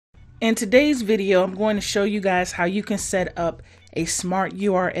In today's video, I'm going to show you guys how you can set up a smart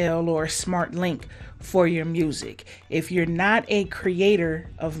URL or a smart link for your music. If you're not a creator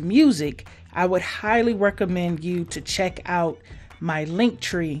of music, I would highly recommend you to check out my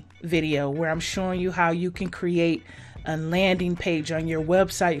Linktree video where I'm showing you how you can create a landing page on your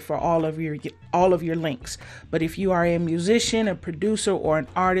website for all of your links. But if you are a musician, a producer, or an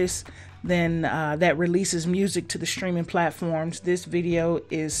artist then that releases music to the streaming platforms, this video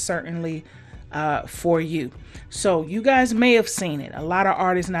is certainly for you. So you guys may have seen it. A lot of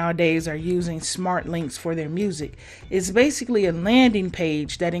artists nowadays are using smart links for their music. It's basically a landing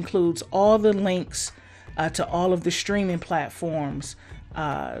page that includes all the links to all of the streaming platforms.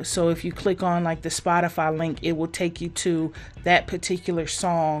 So if you click on like the Spotify link, it will take you to that particular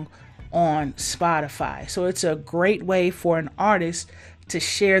song on Spotify. So it's a great way for an artist to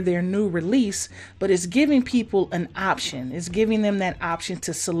share their new release, but it's giving people an option. It's giving them that option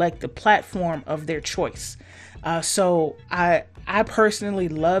to select the platform of their choice. So I personally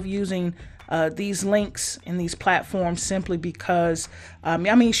love using these links and these platforms simply because,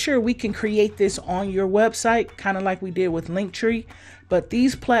 sure, we can create this on your website, kind of like we did with Linktree, but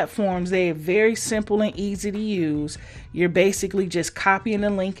these platforms, they're very simple and easy to use. You're basically just copying the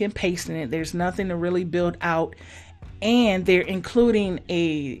link and pasting it. There's nothing to really build out. And they're including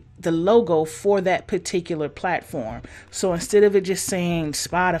the logo for that particular platform. So instead of it just saying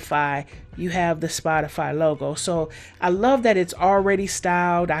Spotify, you have the Spotify logo. So I love that it's already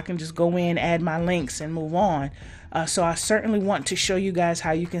styled. I can just go in, add my links, and move on. So I certainly want to show you guys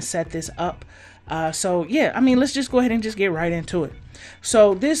how you can set this up. So yeah, let's just go ahead and just get right into it.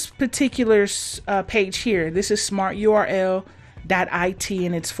 So this particular page here, this is smarturl.it,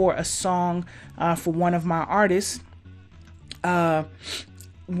 and it's for a song for one of my artists.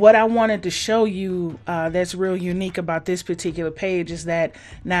 What I wanted to show you that's real unique about this particular page is that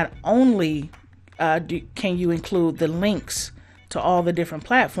not only can you include the links to all the different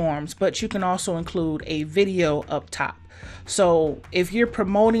platforms, but you can also include a video up top. So if you're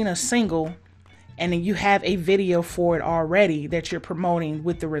promoting a single and you have a video for it already that you're promoting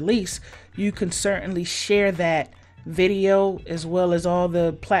with the release, you can certainly share that video as well as all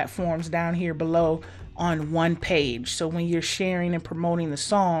the platforms down here below on one page. So when you're sharing and promoting the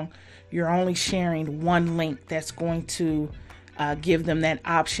song, you're only sharing one link that's going to give them that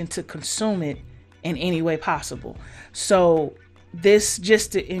option to consume it in any way possible. So this,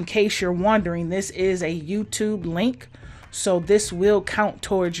 in case you're wondering, this is a YouTube link. So this will count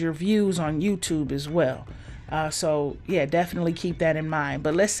towards your views on YouTube as well. So yeah, definitely keep that in mind.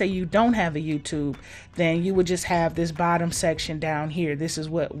 But let's say you don't have a YouTube, then you would just have this bottom section down here. This is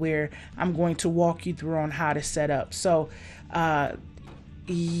where I'm going to walk you through on how to set up. So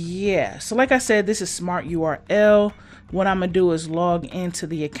yeah, so like I said, this is Smarturl. What I'm gonna do is log into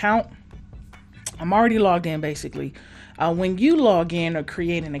the account. I'm already logged in basically. When you log in or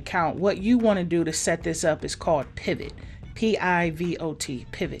create an account, what you want to do to set this up is called Pivot. P-I-V-O-T,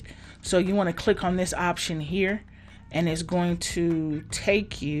 Pivot. So you want to click on this option here, and it's going to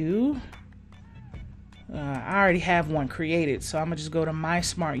take you, I already have one created, so I'm gonna just go to my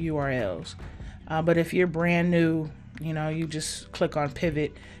smart URLs. But if you're brand new, you just click on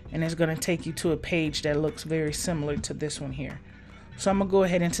Pivot, and it's going to take you to a page that looks very similar to this one here. So I'm gonna go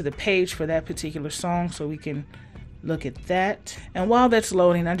ahead into the page for that particular song so we can look at that. And while that's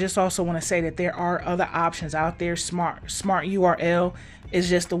loading, I just also want to say that there are other options out there. Smarturl is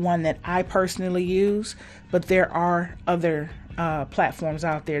just the one that I personally use, but there are other platforms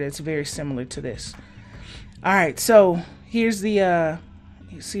out there that's very similar to this. All right, so here's the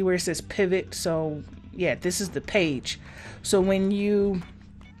you see where it says Pivot. So yeah, this is the page. So when you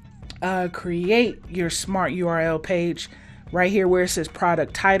create your Smarturl page, right here where it says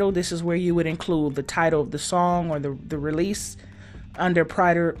product title, this is where you would include the title of the song or the release. Under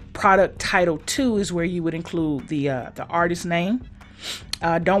product title 2 is where you would include the artist name.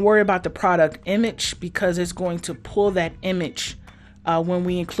 Don't worry about the product image because it's going to pull that image when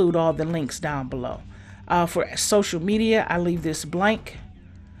we include all the links down below. For social media, I leave this blank.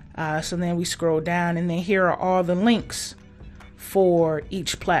 So then we scroll down, and then here are all the links for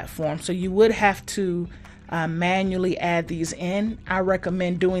each platform. So you would have to manually add these in. I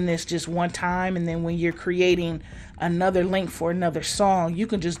recommend doing this just one time, and then when you're creating another link for another song, you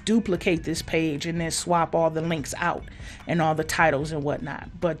can just duplicate this page and then swap all the links out and all the titles and whatnot.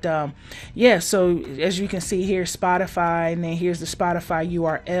 But yeah, so as you can see here, Spotify, and then here's the Spotify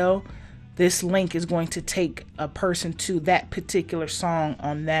URL. This link is going to take a person to that particular song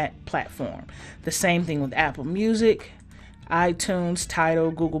on that platform. The same thing with Apple Music, iTunes,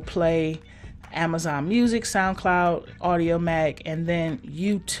 Tidal, Google Play, Amazon Music, SoundCloud, Audio Mac, and then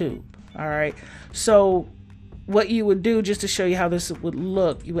YouTube. All right. So what you would do, just to show you how this would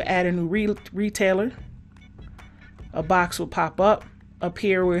look, you would add a new retailer. A box will pop up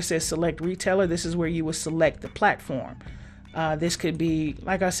here where it says select retailer. This is where you would select the platform. This could be,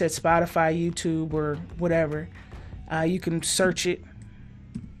 like I said, Spotify, YouTube, or whatever. You can search it.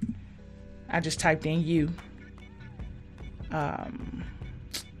 I just typed in you. Then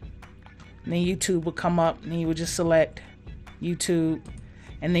YouTube would come up, and then you would just select YouTube,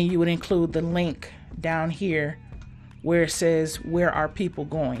 and then you would include the link down here where it says where are people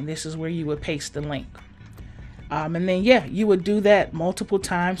going. This is where you would paste the link. And then, yeah, you would do that multiple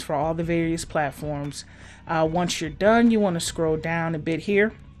times for all the various platforms. Once you're done, you want to scroll down a bit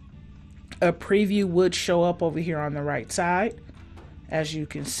here. A preview would show up over here on the right side, as you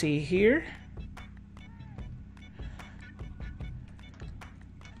can see here.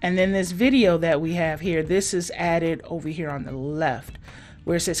 And then this video that we have here, this is added over here on the left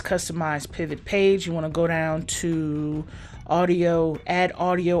where it says customize pivot page. You want to go down to audio, add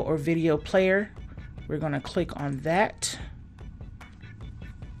audio or video player. We're going to click on that.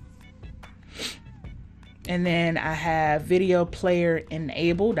 And then I have video player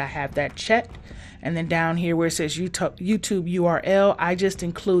enabled. I have that checked. And then down here where it says YouTube URL, I just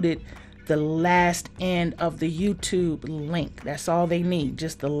included the last end of the YouTube link. That's all they need,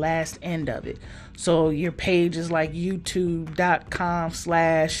 just the last end of it. So your page is like youtube.com/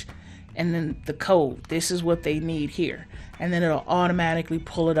 and then the code. This is what they need here. And then it'll automatically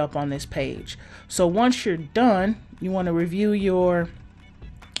pull it up on this page. So once you're done, you want to review your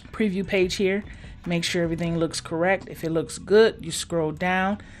preview page here. Make sure everything looks correct. If it looks good, you scroll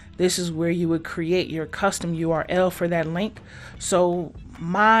down. This is where you would create your custom URL for that link. So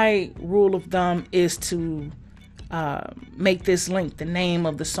my rule of thumb is to make this link the name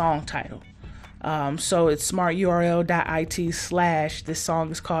of the song title. So it's smarturl.it/ this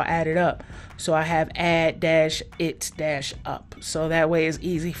song is called Add It Up. So I have add-it-up. So that way it's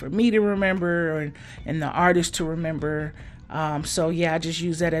easy for me to remember and the artist to remember. So yeah, I just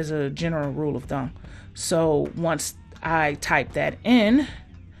use that as a general rule of thumb. So once I type that in,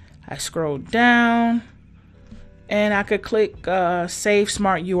 I scroll down and I could click save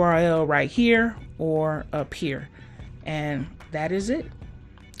smart URL right here or up here. And that is it.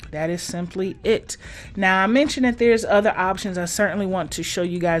 That is simply it. Now, I mentioned that there's other options. I certainly want to show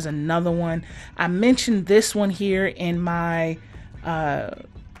you guys another one. I mentioned this one here in my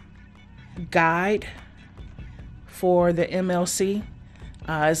guide for the MLC.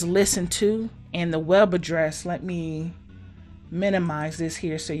 Is listen to, and the web address, let me minimize this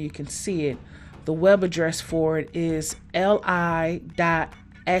here so you can see it. The web address for it is li.sten.to.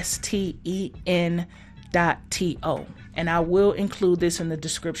 And I will include this in the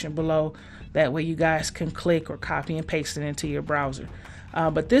description below. That way you guys can click or copy and paste it into your browser.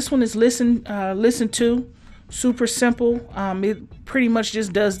 But this one is listen to. Super simple. It pretty much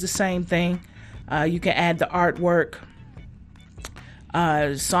just does the same thing. You can add the artwork,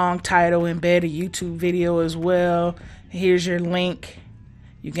 song title, embed a YouTube video as well. Here's your link.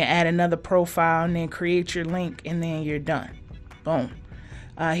 You can add another profile and then create your link, and then you're done. Boom.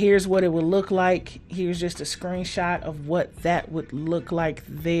 Here's what it would look like. Here's just a screenshot of what that would look like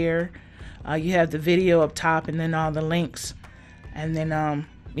there. You have the video up top and then all the links. And then,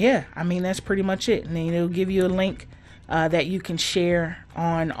 yeah, I mean, that's pretty much it. And then it'll give you a link that you can share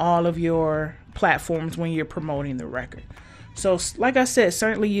on all of your platforms when you're promoting the record. So like I said,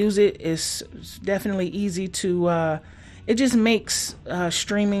 certainly use it. It's definitely easy to, it just makes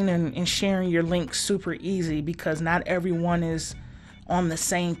streaming and sharing your links super easy because not everyone is on the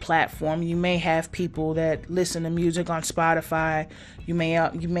same platform. You may have people that listen to music on Spotify. You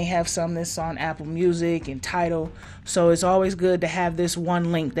may have some that's on Apple Music and Tidal. So it's always good to have this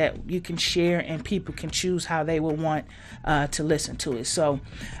one link that you can share and people can choose how they will want to listen to it. So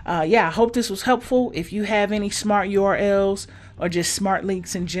yeah, I hope this was helpful. If you have any smart URLs or just smart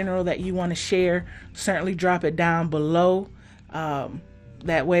links in general that you want to share, certainly drop it down below.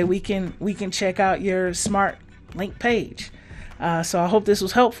 That way we can check out your smart link page. So I hope this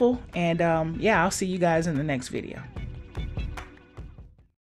was helpful, and yeah, I'll see you guys in the next video.